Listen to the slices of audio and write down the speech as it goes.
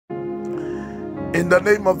In the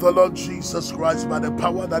name of the Lord Jesus Christ, by the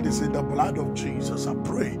power that is in the blood of Jesus, I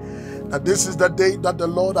pray that this is the day that the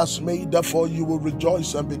Lord has made, therefore you will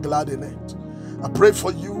rejoice and be glad in it. I pray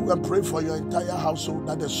for you and pray for your entire household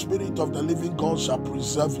that the Spirit of the living God shall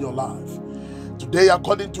preserve your life. Today,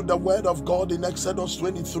 according to the word of God in Exodus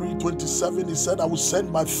 23:27, he said, I will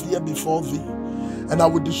send my fear before thee, and I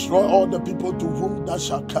will destroy all the people to whom thou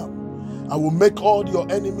shalt come. I will make all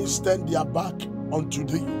your enemies stand their back unto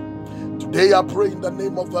thee. Today I pray in the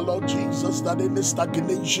name of the Lord Jesus that any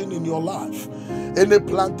stagnation in your life, any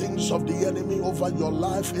plantings of the enemy over your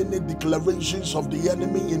life, any declarations of the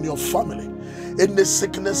enemy in your family, any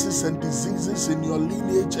sicknesses and diseases in your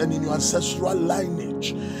lineage and in your ancestral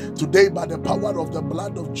lineage, today by the power of the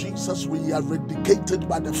blood of Jesus, we are eradicated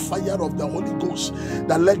by the fire of the Holy Ghost,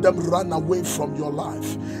 that let them run away from your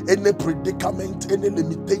life. Any predicament, any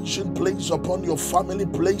limitation placed upon your family,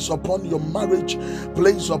 placed upon your marriage,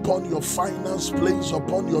 placed upon your finance, placed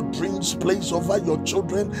upon your dreams, placed over your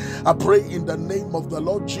children, I pray in the name of the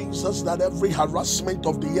Lord Jesus that every harassment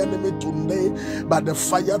of the enemy today, by the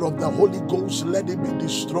fire of the Holy Ghost, let it be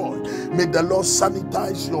destroyed. May the Lord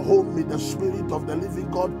sanitize your home. May the Spirit of the living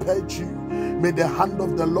God purge you. May the hand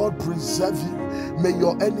of the Lord preserve you. May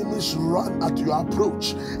your enemies run at your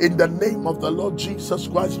approach in the name of the Lord Jesus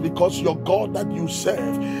Christ, because your God that you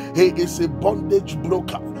serve, he is a bondage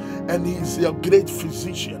broker and he is your great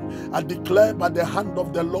physician. I declare by the hand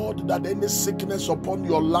of the Lord that any sickness upon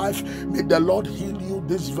your life, may the Lord heal you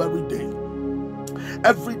this very day.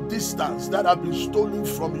 Every distance that has been stolen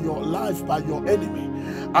from your life by your enemy,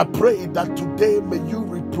 I pray that today may you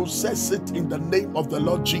reprocess it in the name of the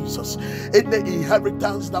Lord Jesus. Any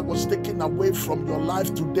inheritance that was taken away from your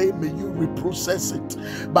life today, may you reprocess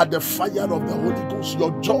it by the fire of the Holy Ghost.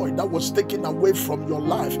 Your joy that was taken away from your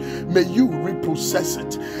life, may you reprocess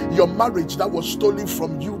it. Your marriage that was stolen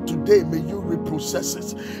from you today, may you reprocess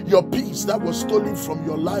it. Your peace that was stolen from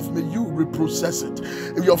your life, may you reprocess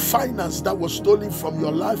it. Your finance that was stolen from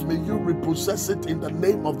your life, may you reprocess it in the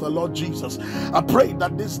name of the Lord Jesus. I pray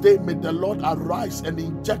that this day may the Lord arise and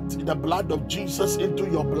inject the blood of Jesus into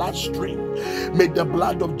your bloodstream. May the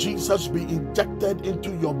blood of Jesus be injected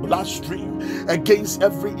into your bloodstream against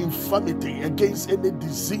every infirmity, against any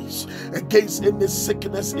disease, against any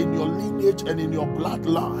sickness in your lineage and in your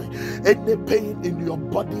bloodline. Any pain in your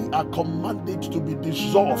body are commanded to be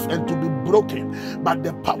dissolved and to be broken by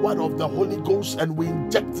the power of the Holy Ghost, and we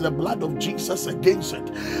inject the blood of Jesus against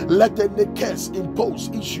it. Let any curse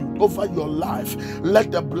imposed, issued over your life,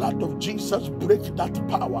 let the blood of Jesus break that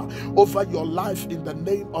power over your life in the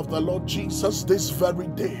name of the Lord Jesus this very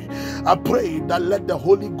day. I pray that let the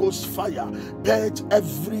Holy Ghost fire purge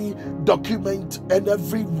every document and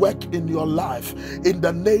every work in your life in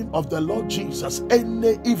the name of the Lord Jesus.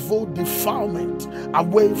 Any evil defilement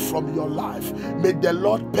away from your life, may the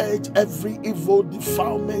Lord purge every evil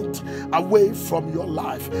defilement away from your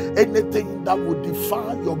life. Anything that would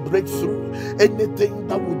defy your breakthrough, anything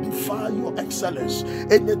that would defy your excellence,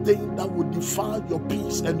 anything that would defy your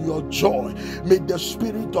peace and your joy, may the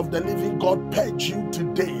Spirit of the living God purge you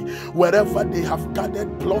today. Wherever they have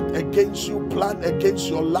gathered plot against you, plan against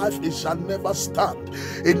your life, it shall never stand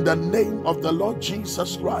in the name of the Lord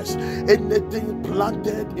Jesus Christ. Anything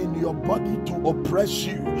planted in your body to oppress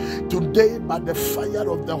you today, by the fire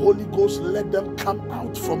of the Holy Ghost, let them come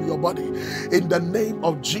out from your body in the name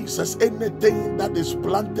of Jesus. Anything that is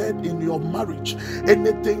planted in your marriage,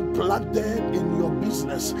 anything planted in your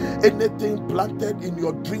business, anything planted in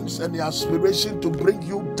your dreams and your aspiration to bring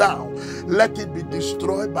you down, let it be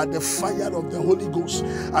destroyed by the fire of the Holy Ghost.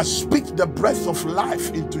 I speak the breath of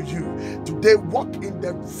life into you. Today, walk in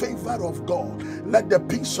the favor of God. Let the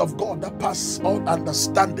peace of God that passes all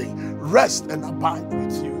understanding rest and abide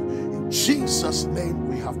with you. In Jesus' name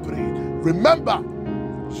we have prayed. Remember,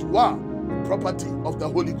 you are the property of the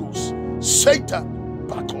Holy Ghost. Satan,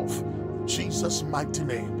 back off. In Jesus' mighty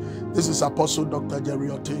name. This is Apostle Dr. Jerry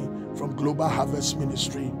Ote from Global Harvest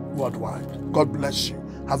Ministry Worldwide. God bless you.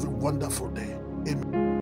 Have a wonderful day. Amen.